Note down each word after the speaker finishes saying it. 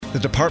The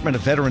Department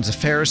of Veterans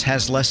Affairs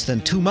has less than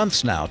 2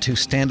 months now to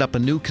stand up a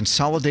new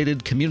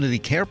consolidated community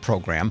care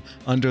program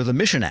under the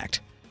Mission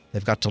Act.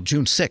 They've got till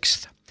June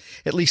 6th.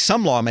 At least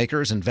some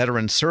lawmakers and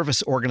veteran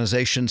service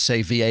organizations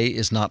say VA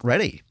is not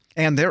ready,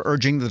 and they're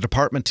urging the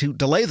department to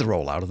delay the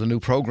rollout of the new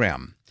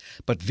program.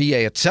 But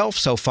VA itself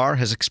so far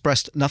has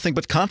expressed nothing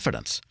but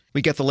confidence.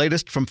 We get the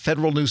latest from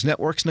Federal News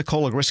Network's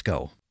Nicola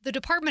Grisco. The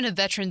Department of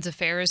Veterans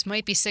Affairs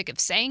might be sick of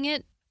saying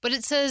it, but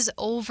it says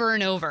over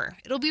and over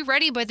it'll be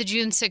ready by the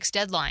June 6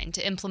 deadline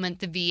to implement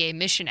the VA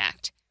Mission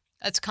Act.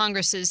 That's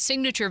Congress's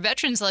signature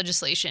veterans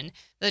legislation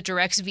that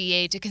directs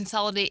VA to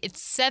consolidate its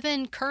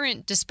 7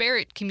 current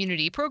disparate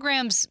community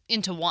programs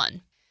into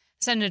one.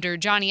 Senator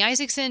Johnny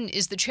Isakson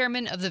is the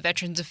chairman of the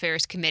Veterans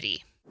Affairs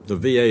Committee. The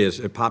VA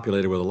is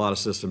populated with a lot of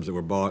systems that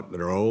were bought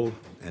that are old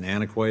and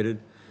antiquated,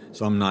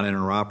 some not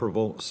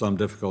interoperable, some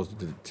difficult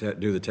to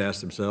do the tasks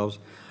themselves.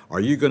 Are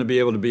you going to be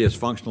able to be as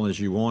functional as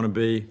you want to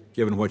be,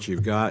 given what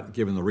you've got,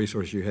 given the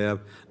resources you have,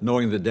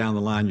 knowing that down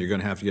the line you're going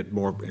to have to get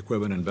more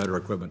equipment and better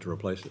equipment to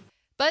replace it?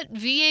 But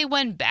VA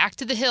went back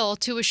to the Hill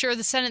to assure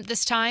the Senate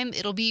this time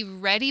it'll be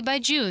ready by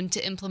June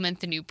to implement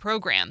the new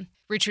program.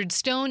 Richard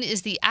Stone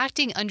is the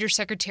acting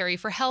Undersecretary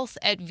for Health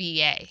at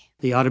VA.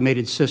 The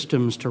automated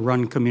systems to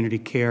run community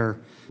care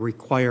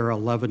require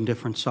 11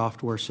 different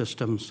software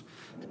systems,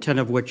 10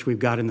 of which we've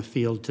got in the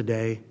field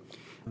today.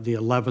 The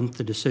 11th,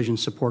 the decision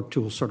support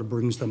tool, sort of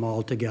brings them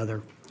all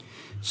together.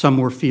 Some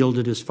were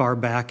fielded as far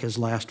back as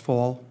last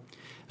fall.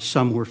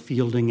 Some we're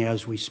fielding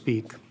as we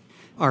speak.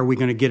 Are we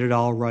going to get it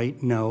all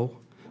right? No.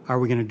 Are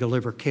we going to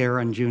deliver care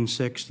on June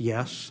 6th?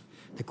 Yes.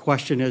 The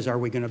question is, are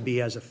we going to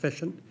be as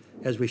efficient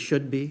as we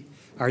should be?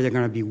 Are there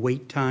going to be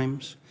wait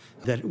times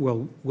that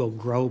will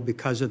grow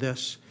because of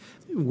this?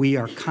 We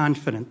are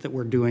confident that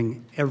we're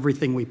doing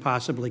everything we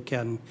possibly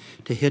can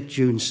to hit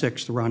June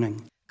 6th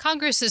running.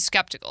 Congress is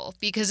skeptical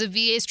because of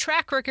VA's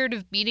track record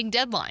of meeting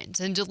deadlines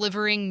and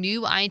delivering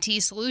new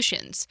IT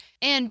solutions,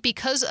 and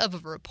because of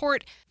a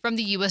report from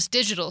the U.S.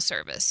 Digital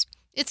Service.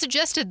 It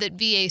suggested that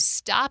VA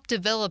stop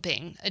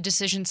developing a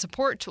decision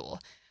support tool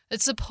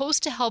that's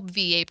supposed to help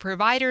VA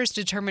providers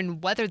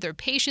determine whether their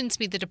patients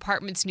meet the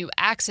department's new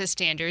access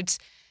standards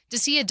to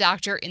see a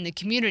doctor in the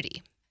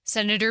community.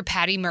 Senator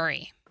Patty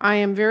Murray. I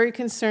am very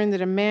concerned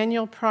that a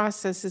manual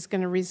process is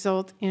going to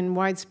result in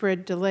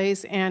widespread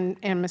delays and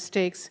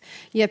mistakes.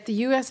 Yet the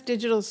U.S.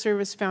 Digital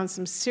Service found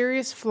some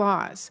serious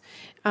flaws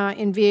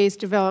in VA's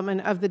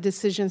development of the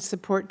decision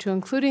support tool,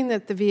 including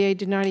that the VA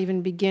did not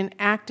even begin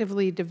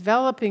actively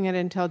developing it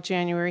until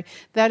January.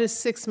 That is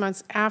 6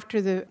 months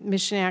after the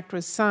Mission Act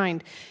was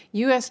signed.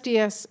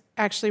 USDS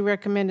actually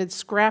recommended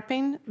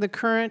scrapping the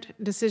current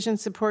decision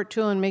support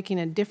tool and making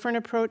a different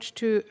approach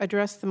to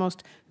address the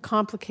most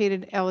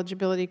complicated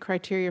eligibility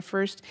criteria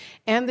first.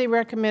 And they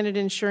recommended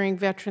ensuring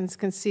veterans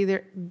can see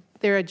their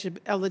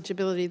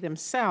eligibility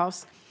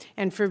themselves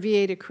and for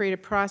VA to create a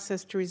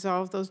process to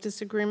resolve those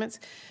disagreements.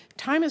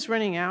 Time is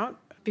running out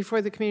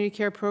before the community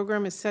care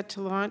program is set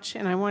to launch,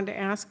 and I wanted to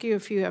ask you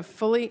if you have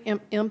fully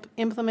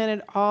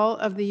implemented all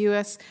of the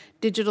U.S.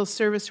 Digital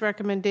Service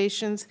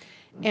recommendations,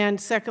 and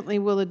secondly,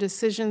 will a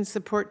decision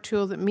support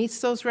tool that meets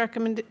those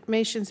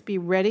recommendations be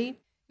ready?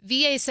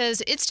 VA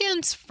says it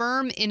stands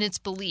firm in its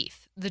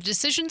belief the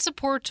decision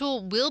support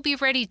tool will be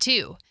ready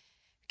too.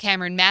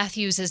 Cameron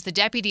Matthews is the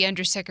Deputy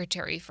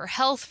Undersecretary for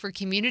Health for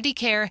Community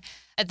Care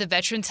at the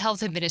Veterans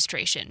Health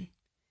Administration.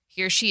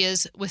 Here she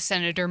is with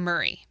Senator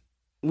Murray.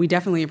 We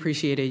definitely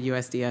appreciated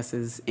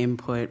USDS's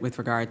input with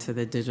regard to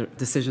the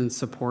decision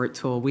support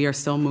tool. We are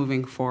still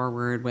moving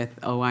forward with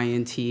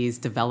OINT's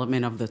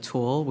development of the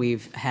tool.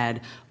 We've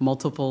had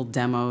multiple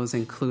demos,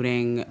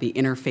 including the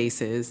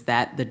interfaces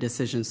that the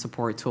decision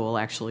support tool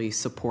actually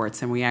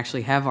supports. And we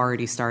actually have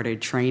already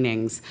started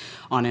trainings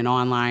on an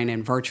online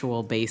and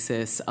virtual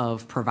basis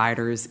of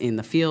providers in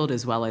the field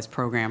as well as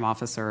program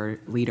officer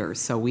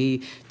leaders. So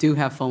we do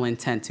have full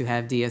intent to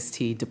have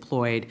DST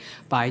deployed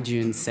by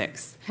June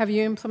 6th. Have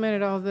you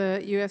implemented all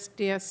the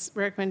USDS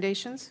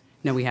recommendations?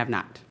 No, we have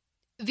not.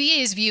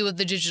 VA's view of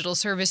the Digital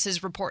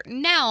Services report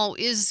now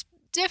is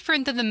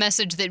different than the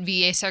message that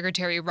VA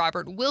Secretary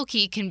Robert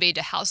Wilkie conveyed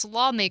to House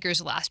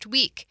lawmakers last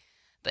week.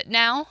 But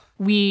now,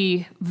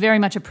 we very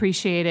much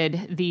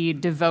appreciated the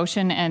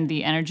devotion and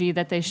the energy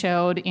that they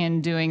showed in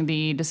doing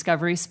the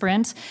discovery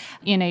sprint.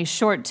 In a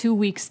short 2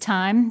 weeks'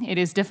 time, it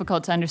is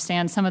difficult to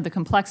understand some of the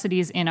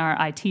complexities in our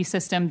IT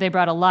system. They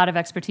brought a lot of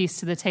expertise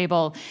to the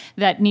table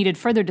that needed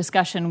further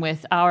discussion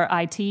with our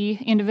IT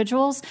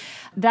individuals.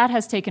 That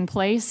has taken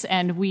place,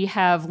 and we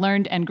have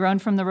learned and grown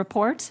from the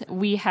report.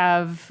 We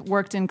have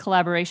worked in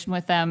collaboration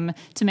with them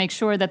to make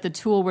sure that the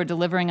tool we're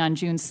delivering on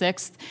June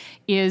 6th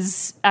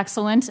is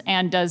excellent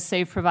and does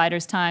save providers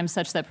time,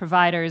 such that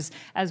providers,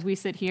 as we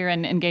sit here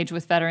and engage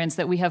with veterans,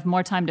 that we have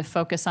more time to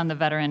focus on the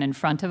veteran in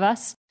front of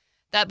us.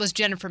 That was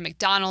Jennifer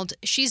McDonald.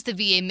 She's the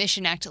VA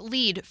Mission Act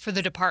lead for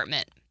the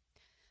department.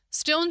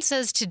 Stone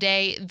says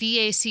today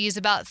VA sees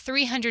about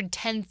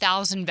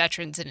 310,000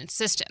 veterans in its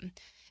system.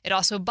 It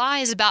also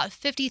buys about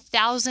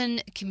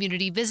 50,000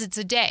 community visits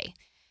a day.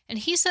 And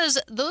he says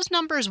those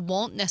numbers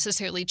won't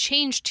necessarily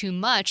change too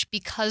much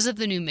because of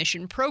the new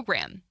mission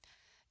program.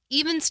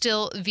 Even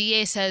still,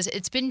 VA says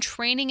it's been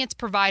training its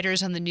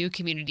providers on the new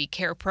community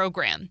care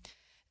program.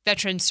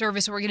 Veteran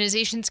service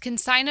organizations can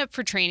sign up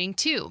for training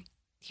too.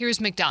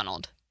 Here's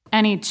McDonald.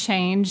 Any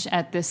change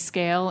at this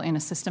scale in a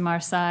system our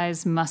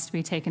size must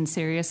be taken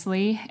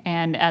seriously.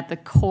 And at the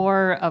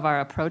core of our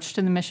approach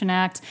to the Mission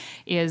Act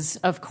is,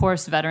 of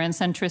course, veteran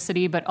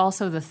centricity, but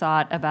also the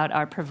thought about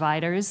our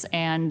providers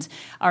and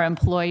our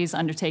employees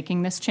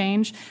undertaking this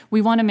change.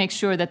 We want to make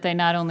sure that they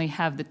not only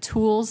have the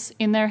tools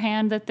in their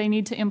hand that they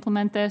need to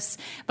implement this,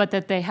 but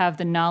that they have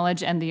the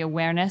knowledge and the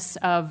awareness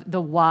of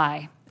the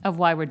why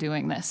we're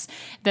doing this,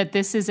 that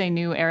this is a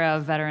new era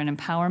of veteran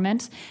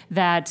empowerment,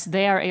 that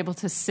they are able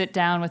to sit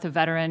down with a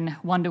veteran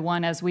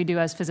one-to-one, as we do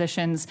as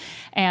physicians,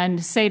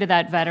 and say to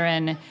that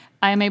veteran,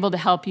 I am able to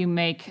help you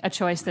make a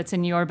choice that's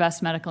in your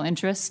best medical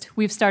interest.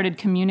 We've started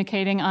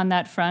communicating on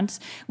that front.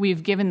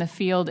 We've given the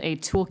field a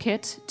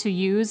toolkit to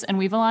use, and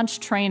we've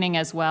launched training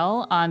as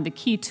well on the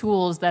key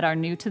tools that are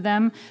new to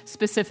them,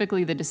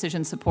 specifically the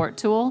decision support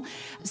tool.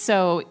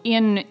 So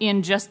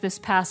in just this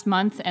past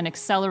month and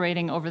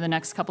accelerating over the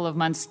next couple of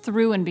months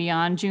through and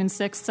beyond June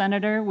 6th,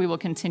 Senator, we will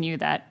continue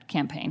that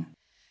campaign.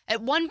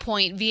 At one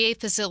point, VA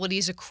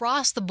facilities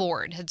across the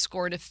board had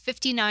scored a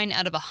 59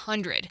 out of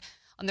 100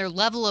 on their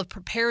level of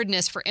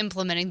preparedness for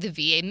implementing the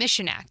VA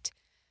Mission Act.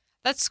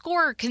 That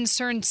score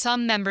concerned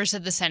some members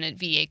of the Senate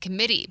VA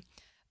committee,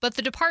 but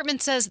the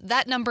department says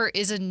that number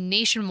is a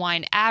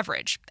nationwide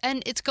average,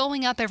 and it's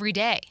going up every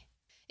day.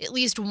 At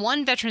least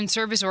one veteran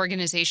service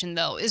organization,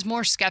 though, is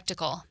more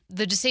skeptical.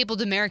 The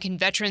Disabled American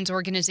Veterans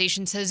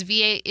Organization says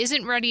VA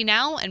isn't ready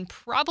now and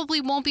probably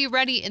won't be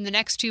ready in the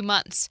next 2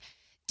 months.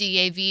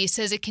 DAV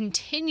says it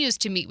continues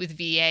to meet with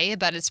VA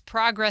about its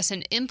progress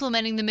in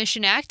implementing the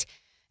Mission Act,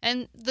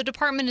 and the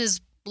department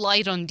is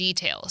light on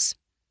details.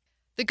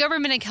 The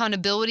Government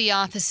Accountability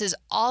Office is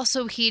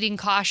also heeding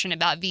caution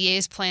about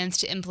VA's plans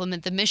to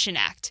implement the Mission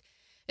Act.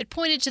 It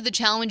pointed to the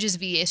challenges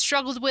VA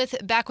struggled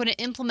with back when it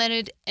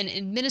implemented and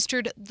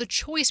administered the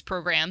CHOICE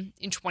program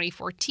in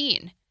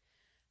 2014.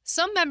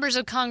 Some members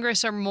of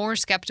Congress are more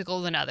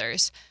skeptical than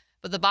others,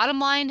 but the bottom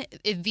line,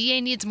 if VA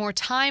needs more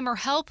time or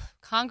help,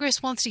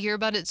 Congress wants to hear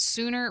about it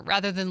sooner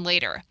rather than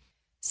later.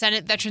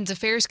 Senate Veterans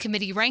Affairs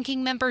Committee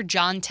ranking member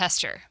John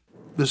Tester.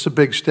 This is a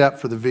big step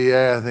for the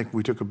VA. I think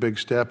we took a big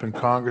step in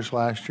Congress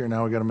last year.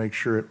 Now we got to make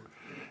sure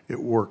it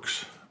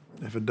works.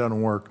 If it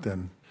doesn't work,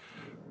 then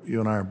you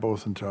and I are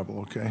both in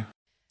trouble, okay?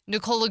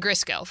 Nicola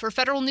Grisco for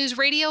Federal News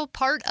Radio,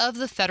 part of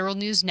the Federal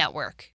News Network.